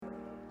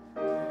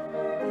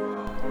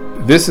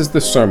This is the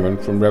sermon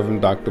from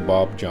Reverend Dr.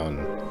 Bob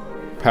John,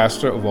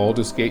 pastor of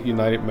Aldersgate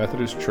United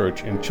Methodist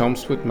Church in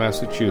Chelmsford,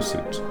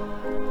 Massachusetts.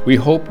 We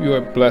hope you are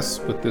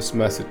blessed with this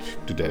message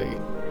today.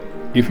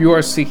 If you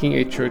are seeking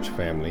a church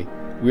family,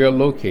 we are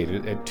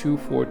located at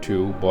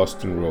 242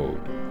 Boston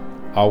Road.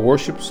 Our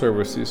worship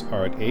services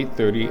are at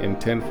 8:30 and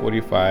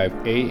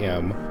 10:45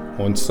 a.m.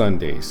 on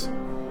Sundays.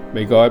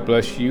 May God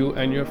bless you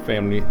and your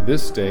family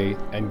this day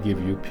and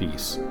give you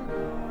peace.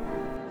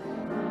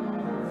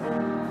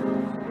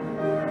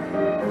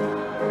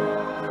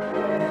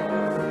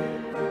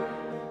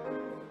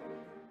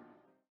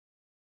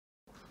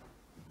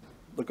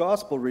 The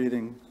Gospel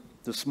reading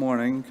this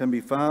morning can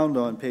be found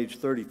on page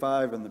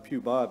 35 in the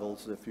Pew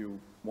Bibles if you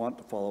want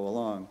to follow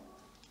along.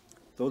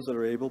 Those that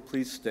are able,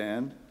 please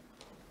stand.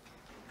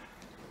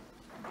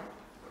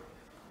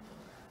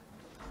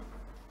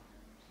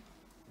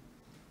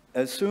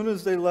 As soon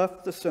as they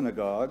left the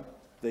synagogue,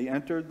 they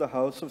entered the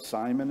house of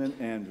Simon and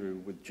Andrew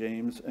with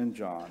James and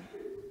John.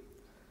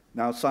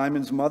 Now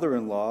Simon's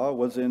mother-in-law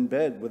was in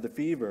bed with a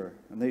fever,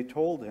 and they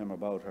told him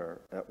about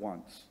her at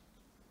once.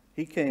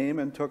 He came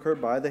and took her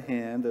by the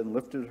hand and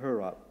lifted her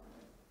up,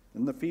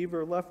 and the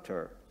fever left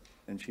her,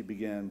 and she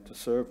began to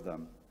serve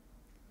them.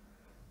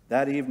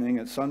 That evening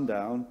at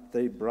sundown,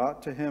 they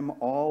brought to him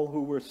all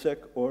who were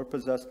sick or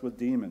possessed with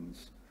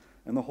demons,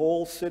 and the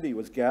whole city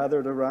was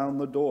gathered around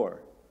the door.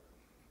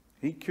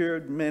 He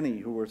cured many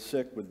who were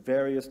sick with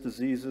various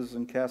diseases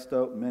and cast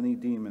out many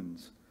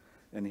demons,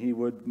 and he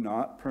would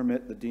not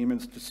permit the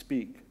demons to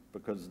speak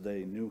because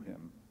they knew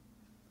him.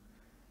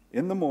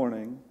 In the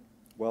morning,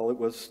 while it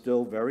was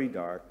still very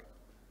dark,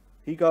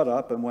 he got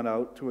up and went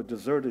out to a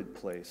deserted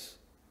place,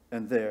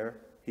 and there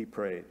he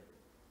prayed.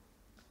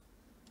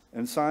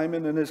 And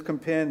Simon and his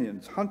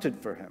companions hunted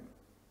for him.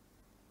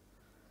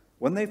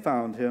 When they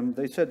found him,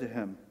 they said to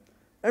him,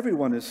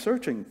 "Everyone is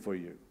searching for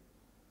you."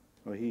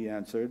 Well, he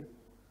answered,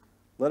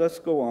 "Let us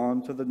go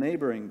on to the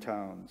neighboring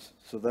towns,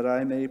 so that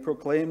I may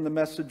proclaim the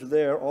message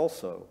there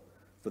also,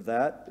 for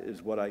that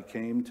is what I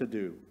came to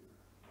do."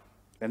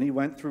 And he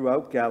went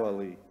throughout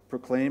Galilee,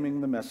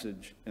 proclaiming the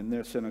message in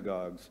their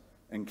synagogues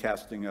and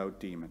casting out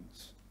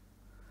demons.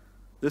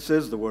 This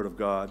is the word of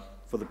God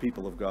for the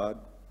people of God.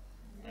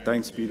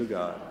 Thanks be to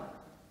God.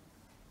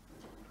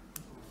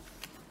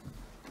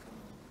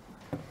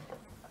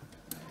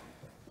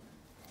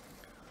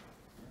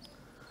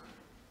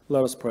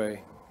 Let us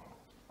pray.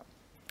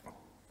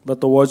 Let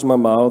the words of my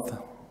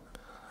mouth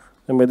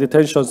and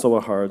meditations of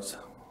our hearts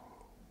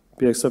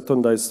be accepted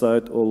on thy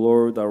sight, O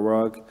Lord, our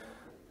rock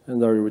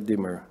and our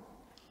Redeemer.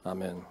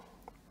 Amen.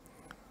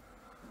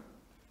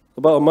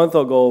 About a month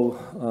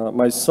ago,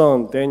 my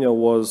son, Daniel,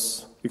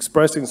 was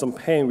expressing some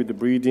pain with the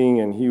breathing,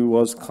 and he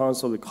was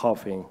constantly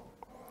coughing.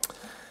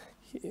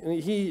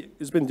 He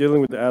has been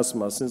dealing with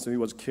asthma since he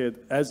was a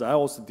kid, as I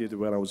also did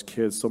when I was a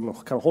kid, so I'm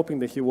kind of hoping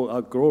that he will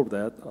outgrow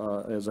that,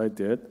 as I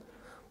did.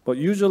 But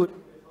usually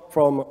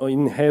from an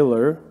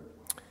inhaler,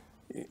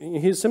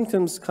 his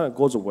symptoms kind of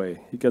goes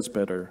away. He gets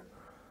better.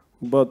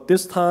 But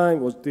this time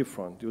was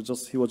different.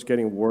 He was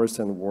getting worse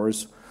and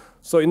worse.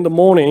 So in the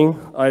morning,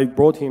 I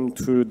brought him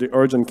to the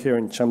urgent care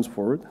in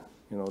Chelmsford.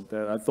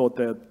 That I thought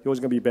that he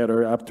was going to be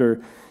better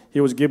after he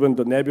was given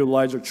the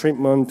nebulizer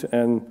treatment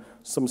and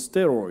some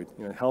steroid.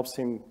 It helps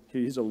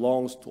his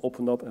lungs to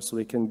open up so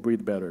he can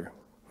breathe better.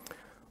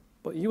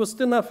 But he was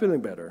still not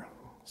feeling better.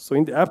 So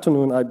in the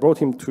afternoon, I brought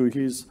him to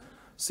he's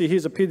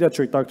a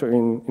pediatric doctor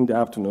in the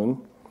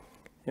afternoon.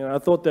 And I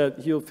thought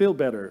that he'll feel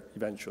better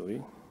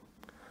eventually.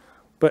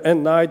 But at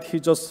night, he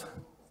just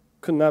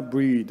could not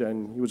breathe,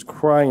 and he was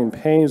crying in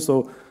pain,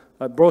 so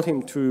I brought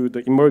him to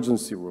the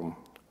emergency room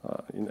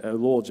in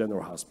Lowell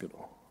General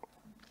Hospital.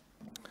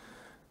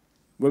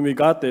 When we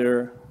got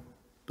there,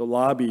 the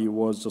lobby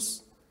was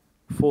just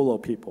full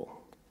of people,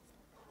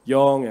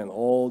 young and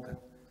old,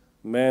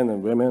 men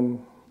and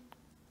women,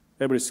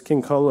 every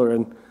skin color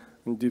and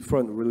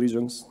different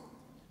religions.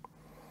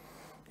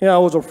 I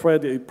was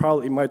afraid it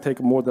might take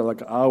more than like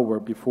an hour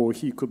before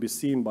he could be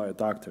seen by a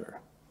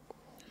doctor.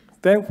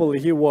 Thankfully,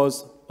 he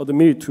was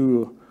admitted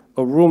to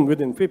a room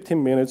within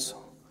 15 minutes,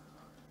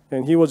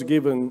 and he was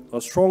given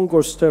a stronger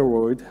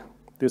steroid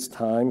this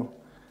time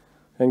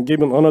and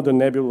given another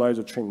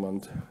nebulizer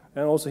treatment.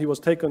 And also he was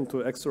taken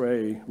to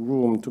X-ray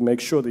room to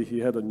make sure that he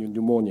had a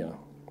pneumonia.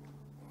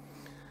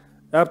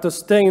 After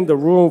staying in the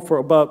room for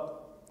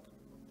about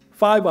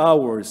 5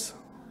 hours,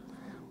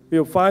 we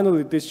were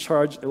finally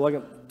discharged at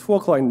like 2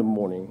 o'clock in the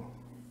morning.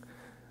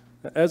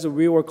 As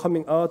we were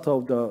coming out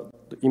of the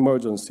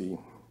emergency,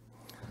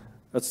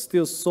 I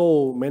still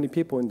saw many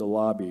people in the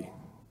lobby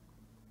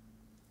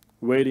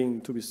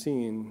waiting to be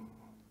seen,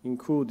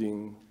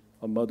 including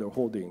a mother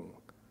holding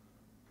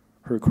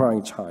her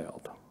crying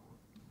child.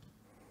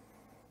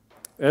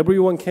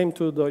 Everyone came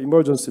to the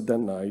emergency that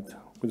night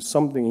with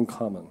something in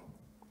common.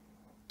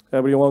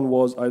 Everyone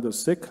was either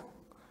sick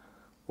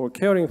or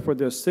caring for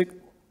their sick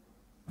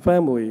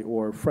family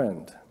or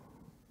friend.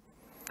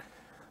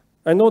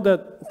 I know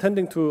that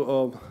tending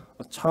to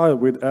a child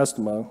with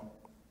asthma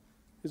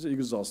is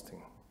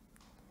exhausting.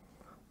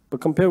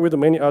 But compared with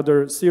many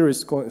other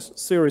serious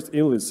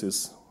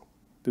illnesses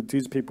that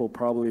these people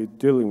probably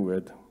dealing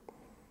with,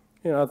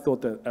 I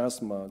thought that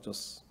asthma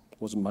just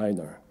was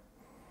minor.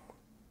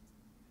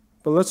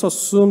 But let's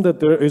assume that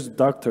there is a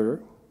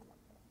doctor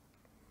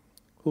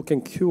who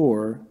can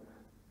cure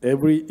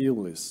every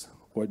illness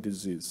or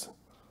disease,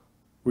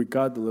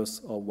 regardless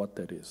of what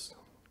that is.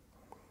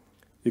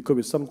 It could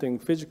be something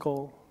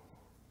physical,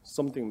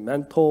 something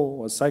mental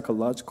or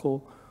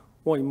psychological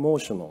or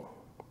emotional.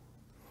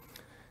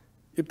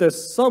 If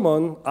there's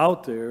someone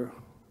out there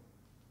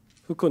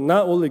who could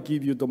not only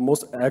give you the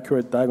most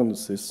accurate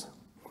diagnosis,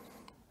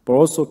 but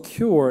also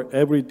cure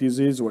every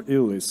disease or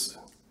illness,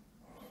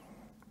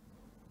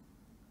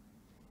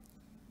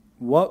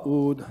 what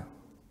would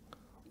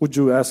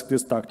you ask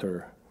this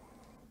doctor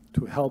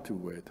to help you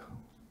with,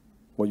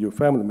 or your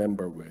family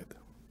member with?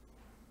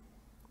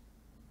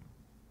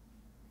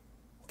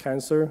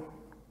 Cancer,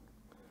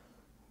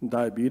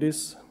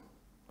 diabetes,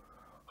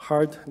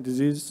 heart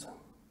disease,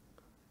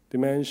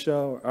 dementia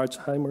or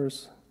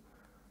Alzheimer's,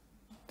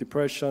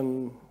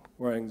 depression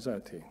or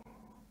anxiety.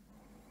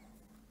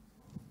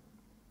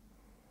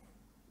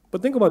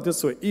 But think about it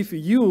this way. If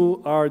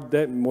you are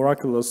that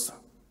miraculous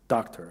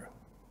doctor,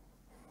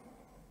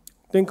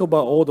 think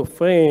about all the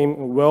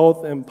fame,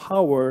 wealth, and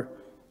power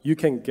you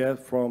can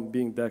get from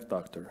being that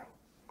doctor.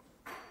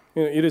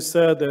 It is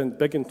said that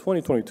back in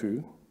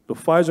 2022, the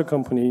Pfizer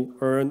company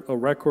earned a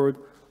record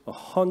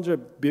 $100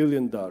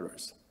 billion,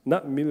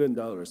 not $1 million,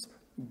 $1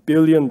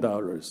 billion,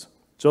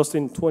 just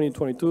in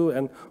 2022,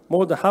 and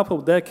more than half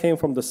of that came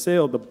from the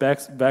sale of the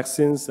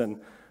vaccines and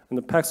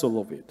the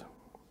Paxlovid.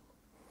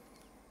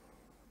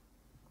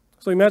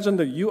 So imagine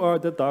that you are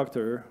the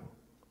doctor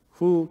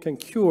who can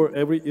cure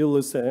every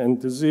illness and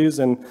disease,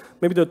 and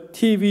maybe the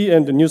TV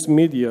and the news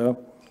media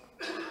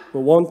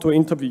will want to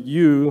interview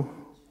you,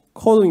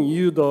 calling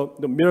you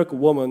the miracle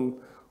woman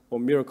or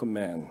miracle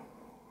man.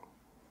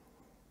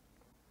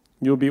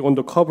 You'll be on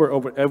the cover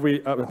of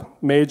every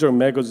major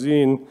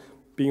magazine,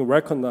 being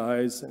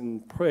recognized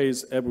and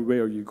praised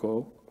everywhere you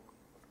go.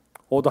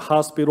 All the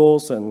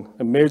hospitals and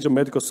major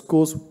medical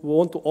schools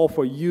want to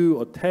offer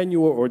you a tenure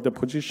or the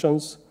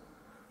positions.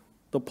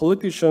 The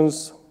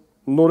politicians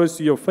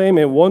notice your fame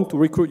and want to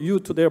recruit you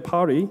to their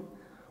party,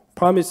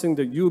 promising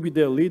that you'll be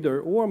their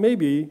leader or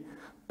maybe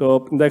the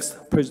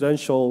next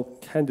presidential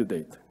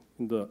candidate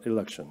in the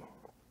election.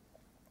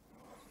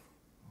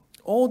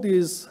 All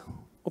these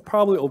are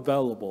probably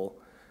available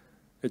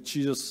as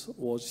Jesus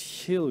was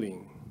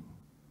healing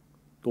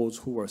those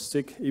who were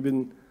sick,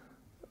 even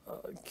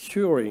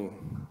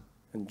curing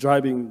and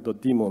driving the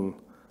demon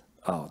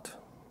out.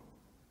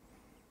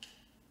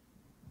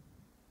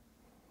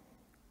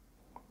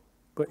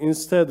 But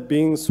instead,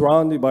 being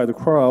surrounded by the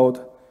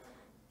crowd,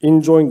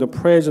 enjoying the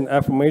praise and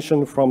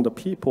affirmation from the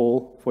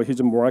people for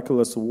his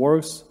miraculous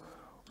works,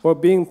 or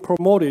being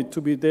promoted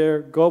to be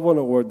their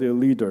governor or their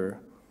leader,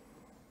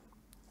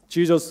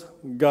 Jesus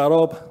got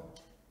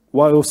up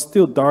while it was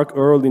still dark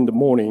early in the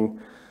morning,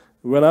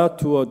 went out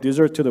to a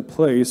deserted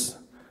place,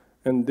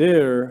 and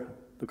there,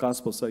 the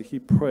gospel says, he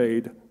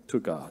prayed to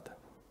God.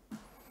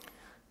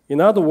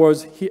 In other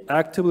words, he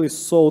actively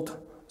sought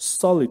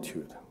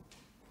solitude,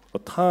 a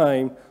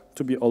time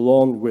to be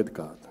alone with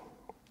God.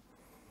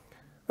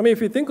 I mean,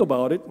 if you think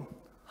about it,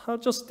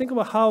 just think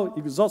about how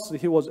exhausted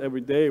he was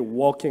every day,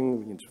 walking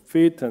with his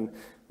feet and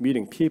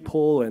meeting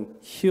people and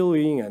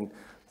healing and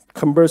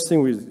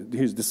conversing with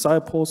his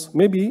disciples.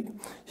 Maybe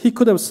he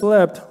could have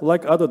slept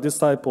like other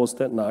disciples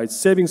that night,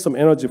 saving some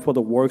energy for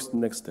the works the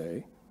next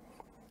day.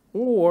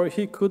 Or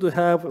he could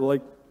have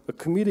like a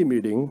committee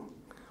meeting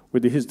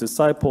with his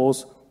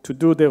disciples to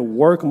do their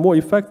work more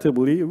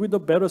effectively with a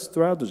better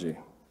strategy.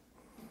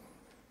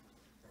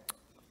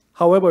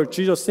 However,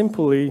 Jesus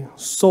simply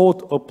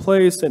sought a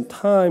place and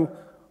time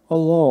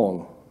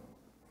alone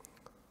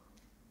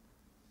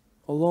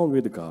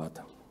with God,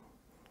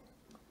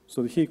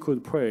 so that he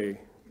could pray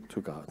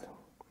to God.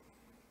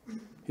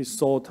 He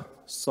sought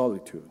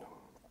solitude.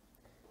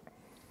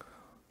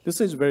 This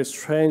is a very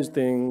strange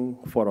thing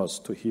for us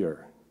to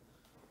hear,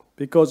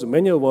 because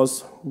many of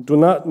us do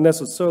not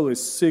necessarily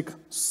seek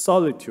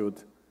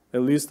solitude,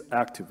 at least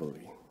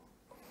actively.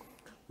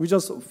 We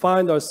just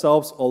find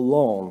ourselves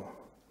alone.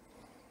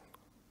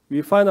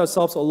 We find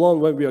ourselves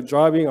alone when we are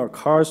driving our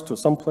cars to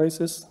some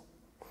places.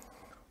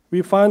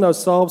 We find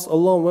ourselves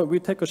alone when we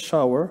take a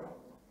shower.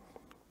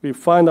 We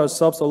find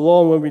ourselves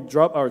alone when we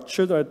drop our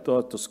children at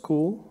the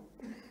school.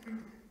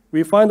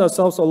 We find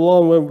ourselves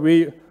alone when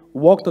we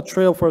walk the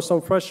trail for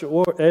some fresh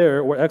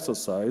air or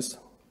exercise.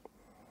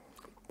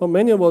 But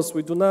many of us,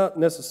 we do not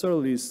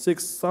necessarily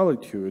seek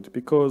solitude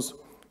because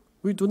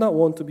we do not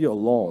want to be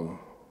alone.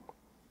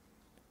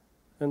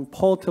 And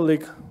Paul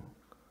Tillich,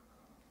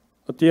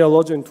 a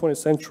theologian in the 20th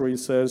century,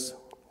 says,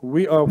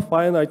 we are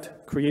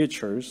finite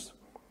creatures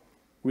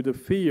with the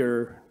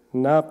fear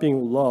not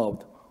being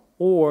loved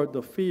or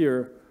the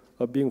fear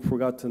of being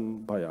forgotten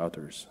by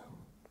others.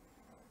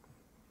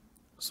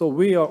 So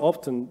we are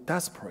often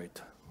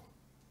desperate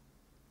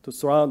to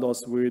surround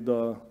us with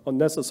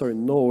unnecessary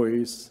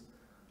noise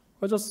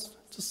or just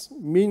just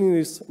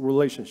meaningless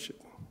relationship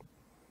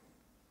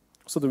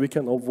so that we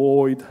can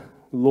avoid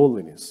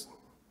loneliness.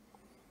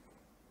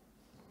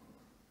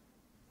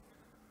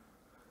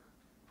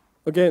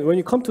 Again, when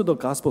you come to the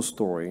gospel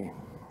story,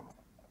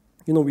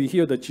 we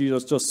hear that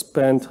Jesus just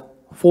spent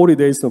 40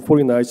 days and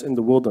 40 nights in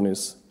the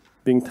wilderness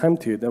being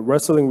tempted and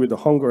wrestling with the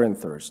hunger and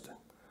thirst.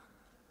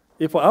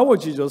 If I were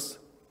Jesus,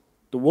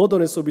 the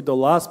wilderness would be the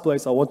last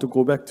place I want to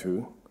go back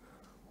to.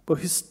 But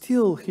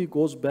he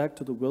goes back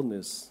to the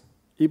wilderness,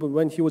 even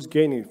when he was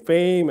gaining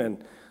fame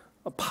and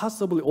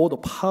possibly all the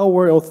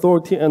power,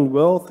 authority, and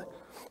wealth.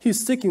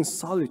 He's seeking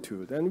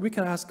solitude. And we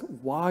can ask,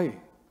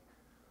 why?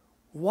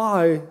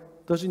 Why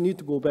does he need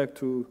to go back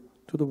to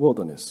the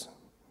wilderness?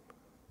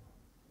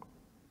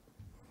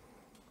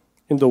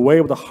 In The Way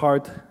of the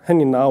Heart,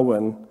 Henry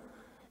Nouwen,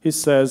 he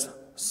says,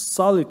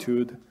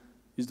 solitude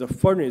is the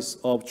furnace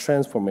of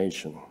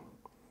transformation.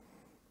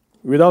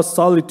 Without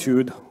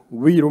solitude,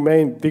 we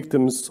remain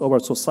victims of our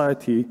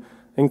society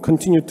and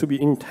continue to be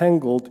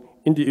entangled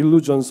in the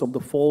illusions of the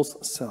false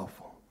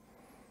self.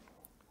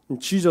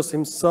 And Jesus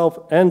himself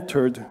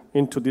entered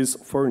into this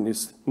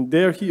furnace. And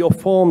there he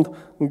affirmed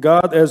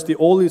God as the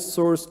only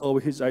source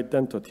of his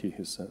identity,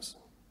 he says.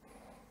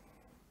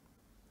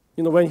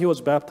 When he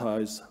was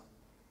baptized,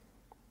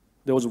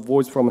 there was a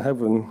voice from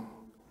heaven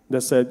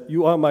that said,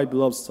 "You are my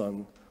beloved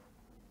Son,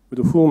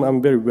 with whom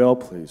I'm very well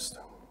pleased."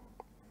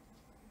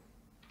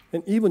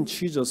 And even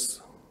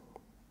Jesus,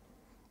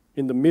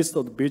 in the midst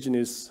of the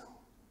business,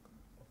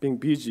 being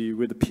busy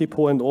with the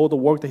people and all the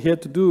work that he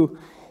had to do,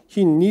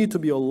 he needed to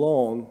be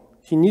alone.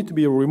 He needed to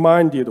be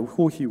reminded of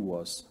who he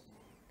was.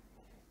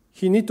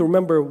 He needed to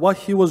remember what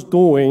he was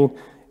doing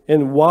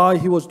and why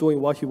he was doing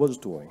what he was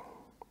doing.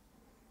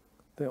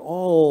 They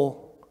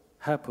all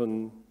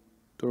happened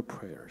through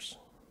prayers.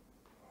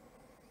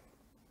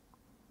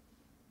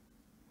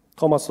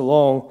 Thomas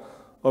Long,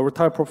 a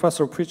retired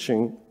professor of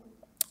preaching,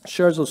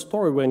 shares a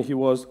story when he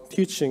was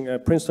teaching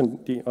at Princeton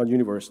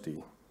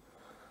University.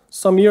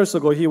 Some years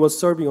ago, he was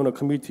serving on a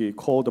committee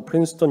called the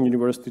Princeton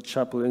University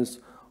Chaplains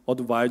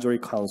Advisory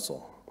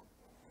Council.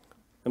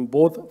 And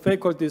both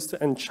faculties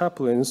and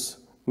chaplains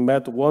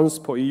met once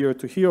per year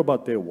to hear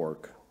about their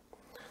work.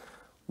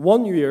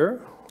 One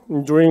year,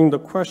 during the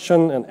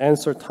question and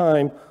answer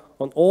time,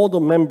 all the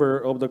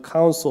members of the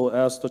council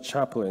asked the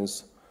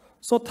chaplains,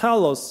 "So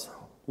tell us,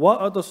 what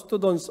are the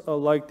students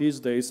like these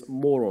days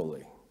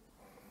morally?"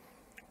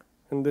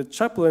 And the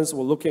chaplains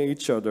were looking at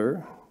each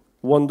other,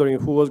 wondering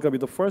who was going to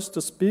be the first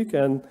to speak.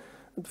 And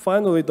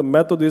finally, the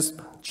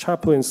Methodist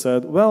chaplain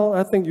said, "Well,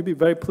 I think you'd be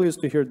very pleased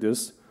to hear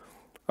this.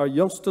 Our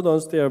young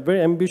students, they are very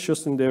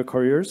ambitious in their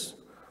careers,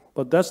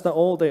 but that's not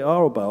all they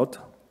are about.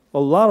 A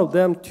lot of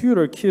them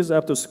tutor kids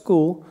after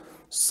school.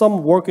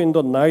 Some work in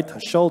the night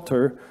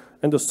shelter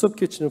and the soup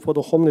kitchen for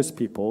the homeless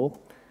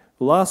people.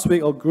 Last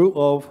week, a group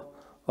of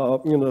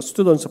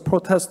students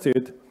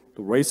protested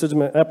the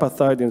racism and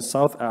apartheid in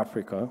South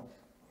Africa."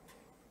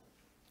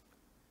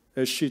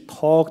 As she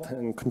talked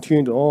and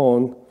continued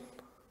on,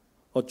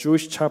 a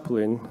Jewish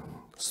chaplain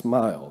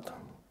smiled.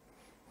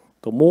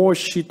 The more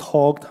she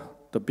talked,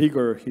 the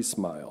bigger he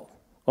smiled,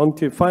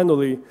 until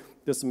finally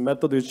this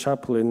Methodist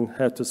chaplain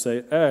had to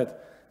say, "Ed,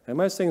 am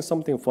I saying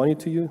something funny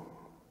to you?"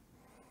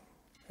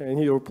 And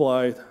he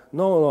replied,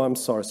 No, I'm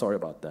sorry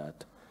about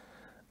that.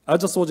 I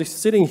just was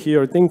sitting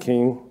here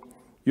thinking,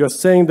 you're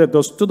saying that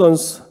those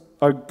students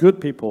are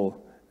good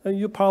people, and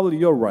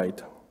you're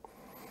right.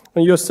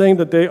 And you're saying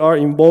that they are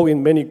involved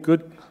in many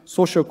good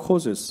social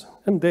causes,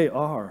 and they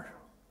are.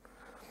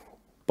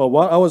 But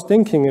what I was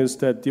thinking is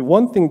that the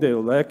one thing they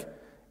lack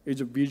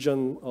is a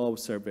vision of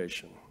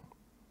salvation.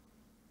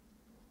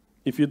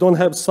 If you don't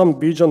have some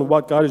vision of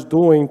what God is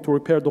doing to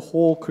repair the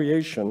whole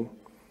creation,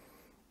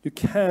 you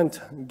can't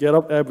get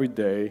up every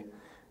day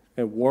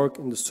and work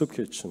in the soup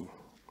kitchen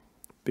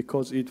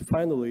because it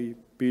finally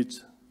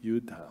beats you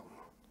down.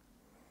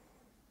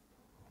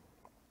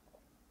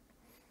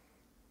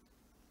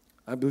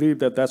 I believe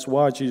that that's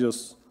why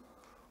Jesus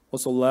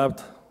also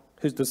left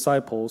his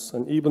disciples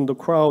and even the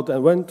crowd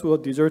and went to a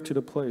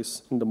deserted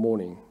place in the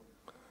morning.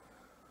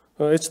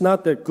 It's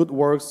not that good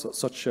works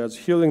such as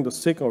healing the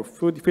sick or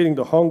feeding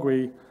the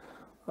hungry,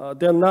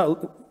 they're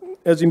not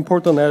as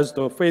important as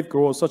the faith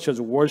growth, such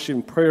as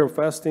worship, prayer,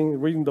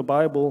 fasting, reading the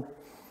Bible.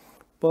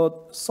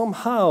 But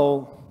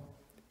somehow,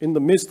 in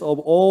the midst of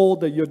all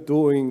that you're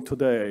doing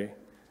today,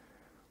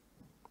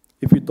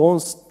 if you don't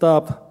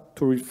stop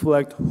to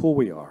reflect who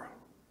we are,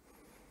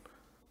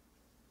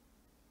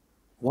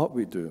 what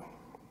we do,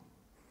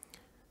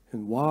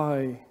 and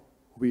why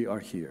we are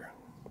here,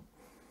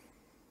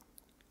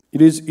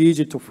 it is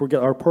easy to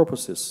forget our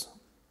purposes,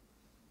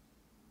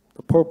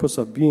 the purpose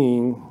of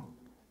being,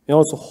 and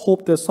also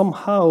hope that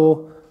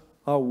somehow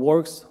our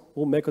works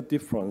will make a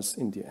difference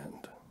in the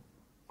end.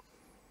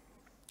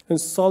 And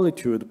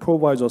solitude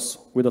provides us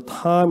with a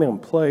time and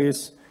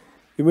place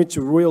in which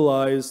we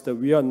realize that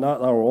we are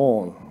not our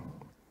own,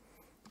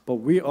 but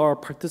we are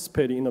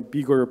participating in a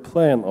bigger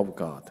plan of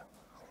God,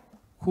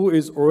 who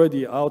is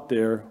already out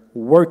there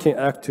working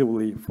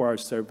actively for our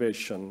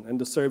salvation and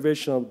the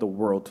salvation of the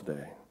world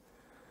today.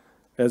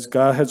 as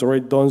God has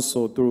already done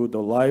so through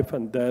the life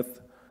and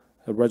death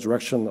and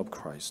resurrection of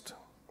Christ.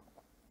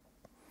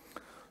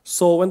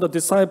 So when the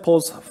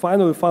disciples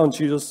finally found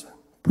Jesus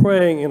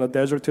praying in a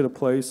deserted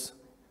place,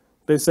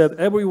 they said,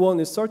 "Everyone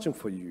is searching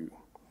for you."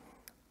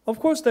 Of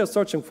course they're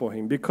searching for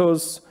him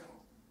because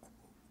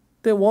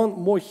they want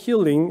more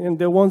healing and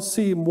they want to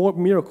see more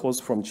miracles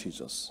from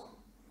Jesus.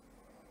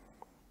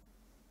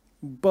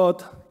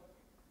 But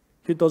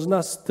he does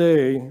not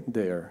stay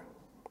there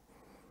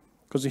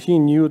because he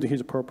knew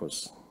his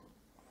purpose.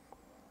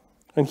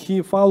 And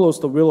he follows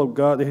the will of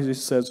God. He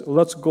says,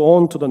 "Let's go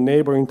on to the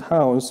neighboring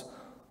towns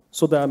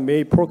so that I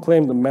may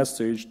proclaim the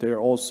message there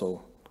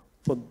also.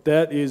 For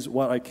that is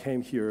what I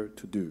came here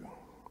to do."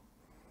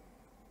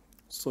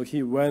 So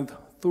he went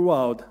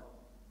throughout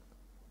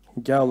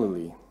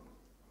Galilee,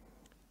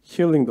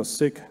 healing the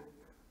sick,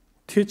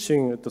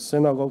 teaching at the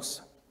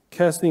synagogues,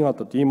 casting out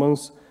the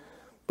demons,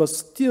 but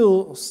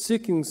still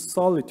seeking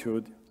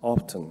solitude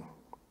often,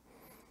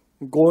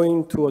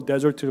 going to a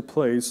deserted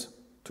place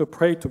to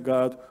pray to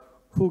God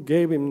who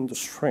gave him the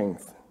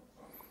strength,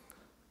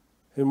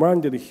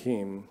 reminded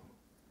him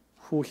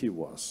who he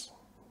was.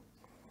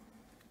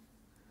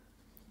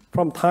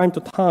 From time to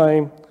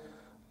time,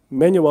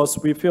 many of us,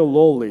 we feel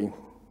lonely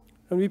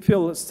and we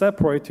feel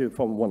separated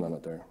from one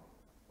another.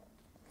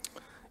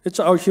 It's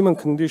our human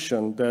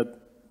condition that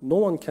no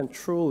one can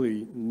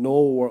truly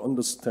know or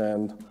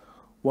understand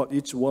what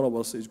each one of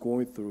us is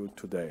going through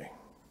today.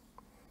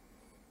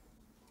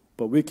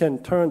 But we can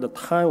turn the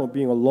time of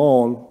being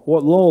alone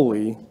or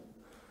lonely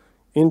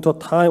into a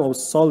time of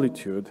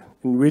solitude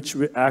in which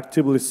we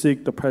actively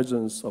seek the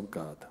presence of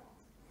God.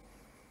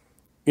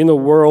 In a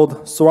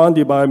world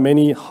surrounded by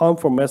many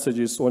harmful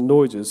messages or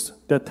noises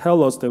that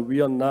tell us that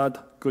we are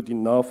not good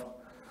enough,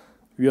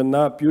 we are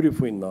not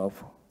beautiful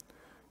enough,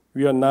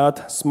 we are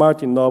not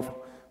smart enough,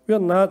 we are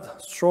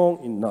not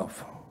strong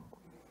enough,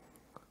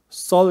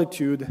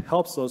 solitude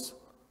helps us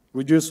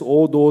reduce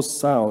all those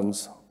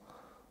sounds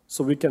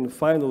so we can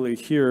finally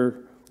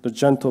hear the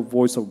gentle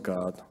voice of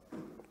God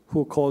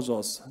who calls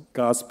us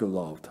God's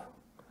beloved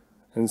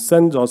and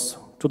sends us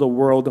to the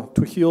world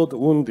to heal the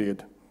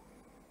wounded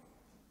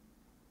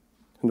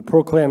and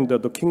proclaim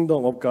that the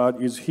kingdom of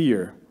God is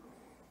here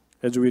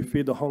as we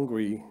feed the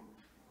hungry,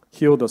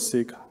 heal the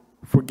sick,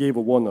 forgive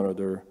one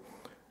another,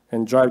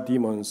 and drive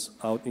demons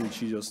out in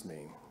Jesus'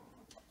 name.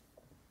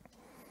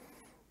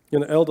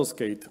 In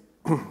Aldersgate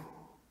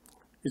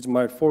is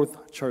my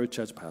fourth church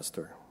as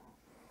pastor.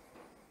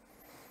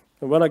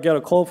 And when I get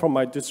a call from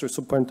my district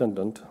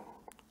superintendent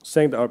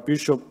saying that our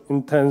bishop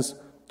intends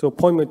to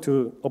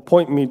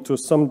appoint me to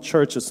some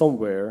church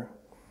somewhere,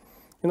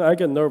 I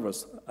get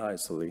nervous,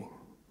 honestly,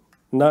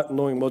 not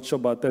knowing much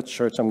about that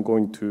church I'm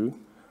going to,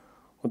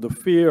 or the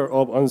fear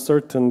of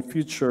uncertain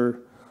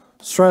future,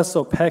 stress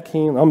of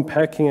packing,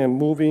 unpacking, and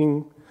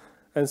moving,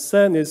 and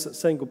sadness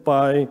saying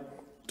goodbye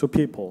to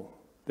people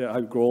that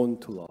I've grown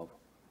to love.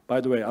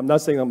 By the way, I'm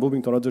not saying I'm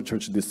moving to another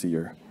church this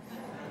year.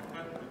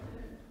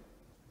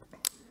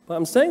 But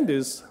I'm saying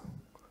this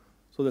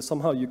so that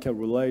somehow you can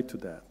relate to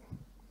that.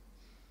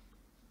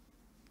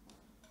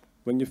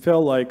 When you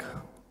feel like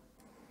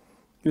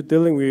you're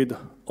dealing with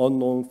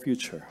unknown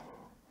future,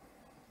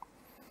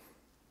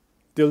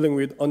 dealing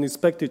with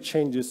unexpected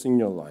changes in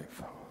your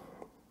life,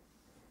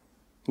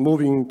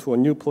 moving to a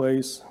new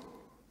place,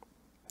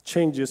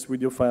 changes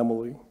with your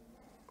family,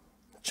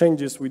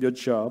 changes with your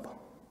job,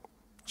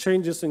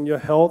 changes in your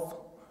health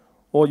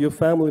or your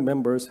family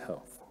members'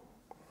 health.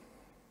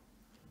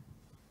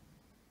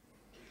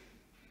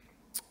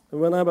 And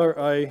whenever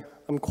I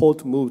am called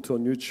to move to a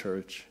new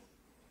church,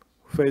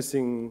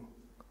 facing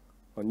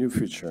a new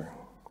future,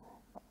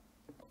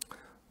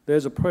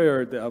 there's a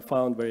prayer that I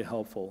found very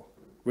helpful,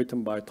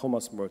 written by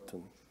Thomas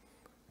Merton.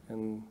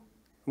 And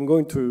I'm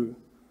going to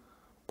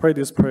pray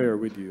this prayer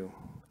with you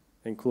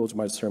and close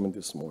my sermon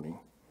this morning.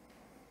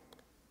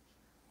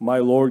 My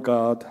Lord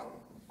God,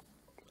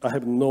 I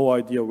have no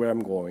idea where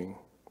I'm going.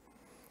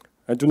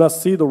 I do not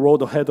see the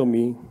road ahead of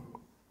me.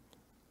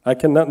 I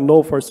cannot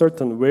know for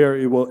certain where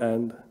it will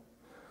end,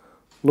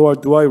 nor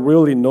do I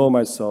really know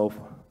myself.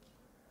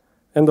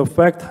 And the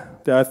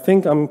fact that I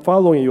think I'm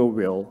following your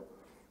will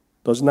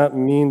does not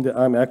mean that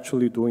I'm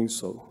actually doing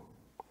so.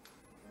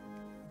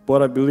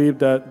 But I believe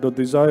that the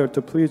desire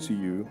to please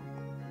you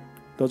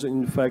doesn't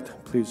in fact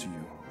please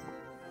you.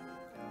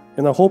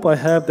 And I hope I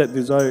have that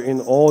desire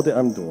in all that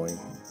I'm doing.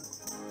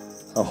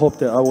 I hope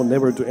that I will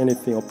never do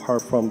anything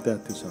apart from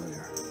that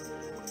desire.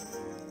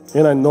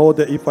 And I know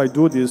that if I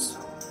do this,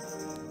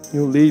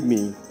 you lead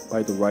me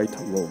by the right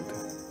road,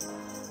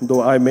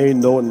 though I may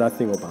know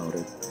nothing about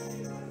it.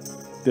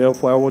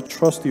 Therefore, I will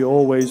trust you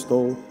always,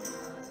 though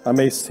I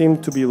may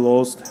seem to be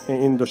lost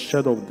and in the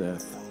shadow of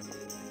death.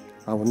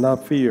 I will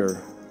not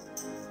fear,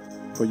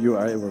 for you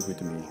are ever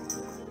with me,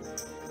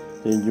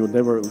 and you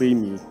never leave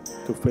me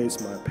to face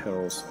my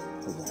perils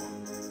alone.